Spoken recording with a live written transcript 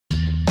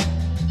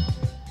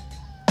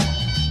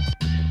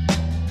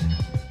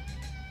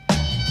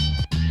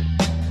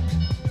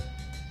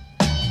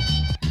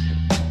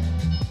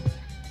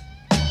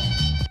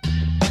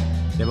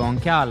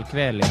en kall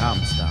kväll i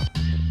Halmstad.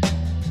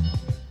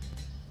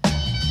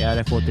 Jag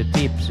hade fått ett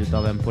tips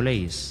av en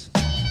polis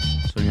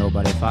som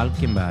jobbade i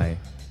Falkenberg.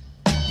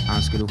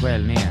 Han skulle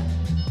själv ner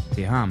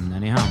till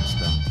hamnen i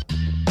Halmstad,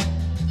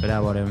 för där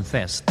var det en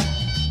fest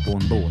på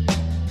en båt.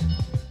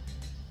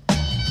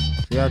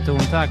 Så jag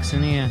tog en taxi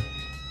ner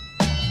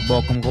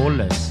bakom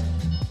Rolles.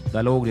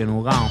 Där låg det en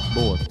orange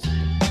båt.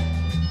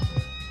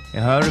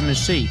 Jag hörde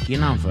musik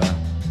innanför,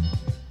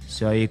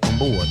 så jag gick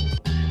ombord.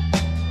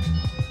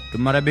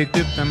 De hade byggt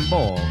upp en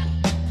bar,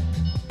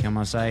 kan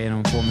man säga,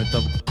 någon form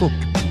av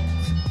cockpit.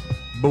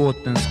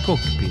 Båtens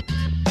cockpit.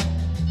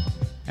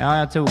 Ja,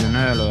 jag tog en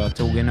öl och jag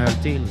tog en öl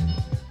till.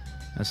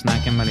 Jag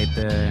snackade med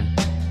lite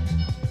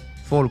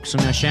folk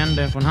som jag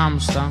kände från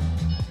Halmstad.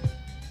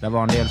 Det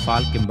var en del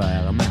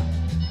Falkenbergare med.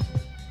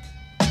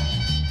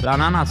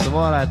 Bland annat så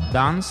var det ett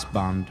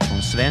dansband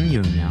från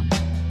Svenljunga.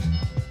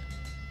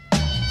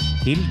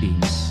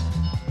 Hildings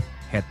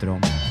hette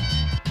de.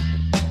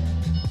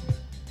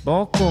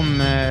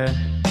 Bakom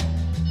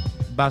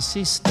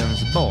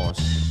Basistens Bas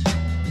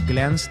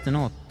glänste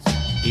något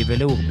i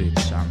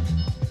velourbyxan.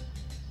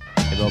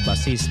 Det var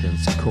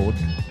basistens kod.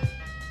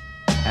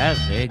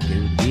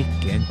 Herregud,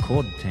 vilken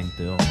kod,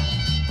 tänkte jag.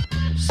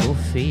 Så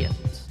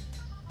fet,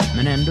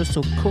 men ändå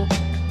så kort.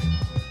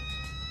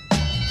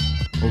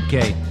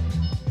 Okej,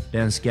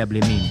 den ska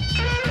bli min.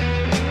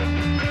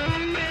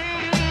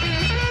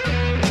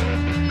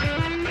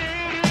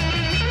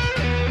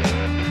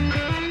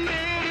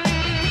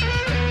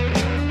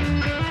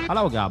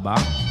 Hallå grabbar.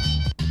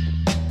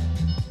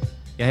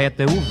 Jag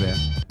heter Ove.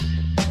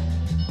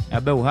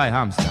 Jag bor här i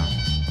Halmstad.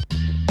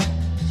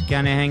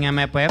 Ska ni hänga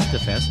med på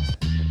efterfest?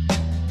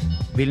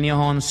 Vill ni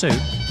ha en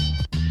sup?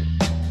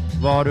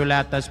 Var har du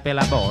lärt dig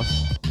spela bas?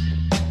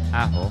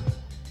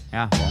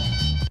 Jaha.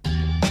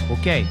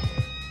 Okej,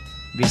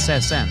 vi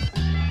ses sen.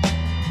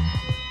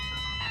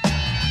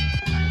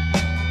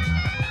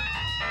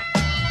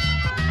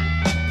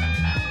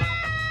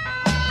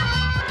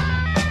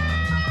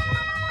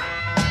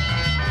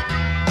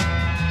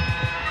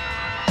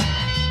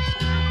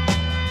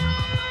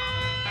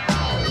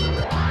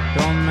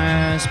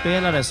 De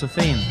spelade så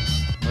fint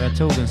och jag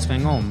tog en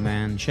sväng om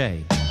med en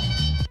tjej.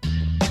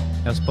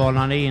 Jag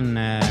spanade in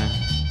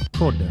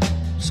kodden,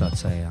 så att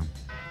säga.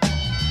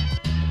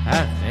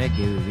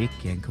 Herregud,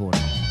 vilken kod.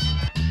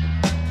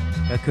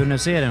 Jag kunde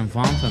se den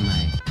framför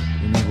mig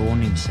i min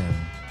våningssäng.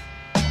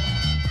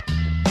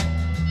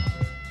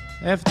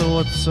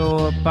 Efteråt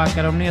så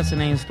packade de ner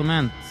sina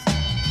instrument.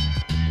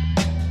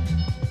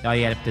 Jag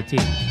hjälpte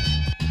till.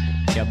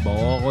 Jag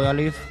bar och jag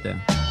lyfte.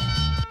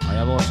 Ja,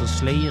 jag var så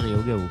slirig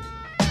och god.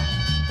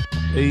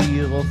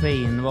 Yr och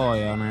fin var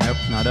jag när jag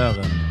öppnade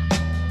dörren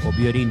och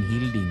bjöd in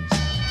Hildings.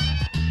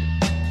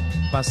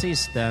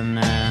 Basisten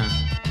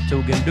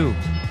tog en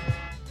dusch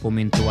på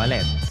min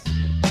toalett.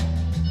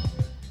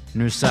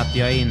 Nu satt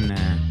jag in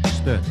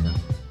stöten.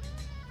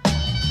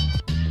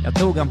 Jag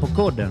tog han på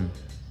kodden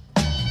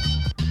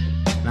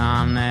när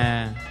han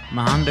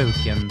med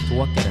handduken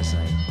torkade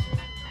sig.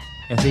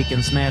 Jag fick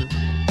en smäll.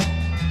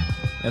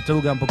 Jag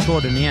tog han på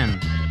kodden igen.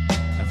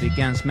 Jag fick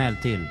en smäll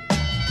till.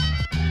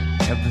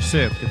 Jag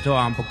försökte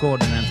ta han på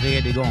kodden en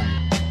tredje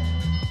gång.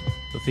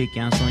 Då fick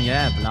jag en sån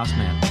jävla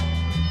smäll.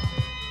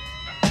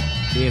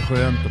 Det är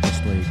skönt att få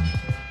stryk.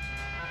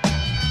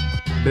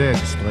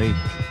 Bögstryk.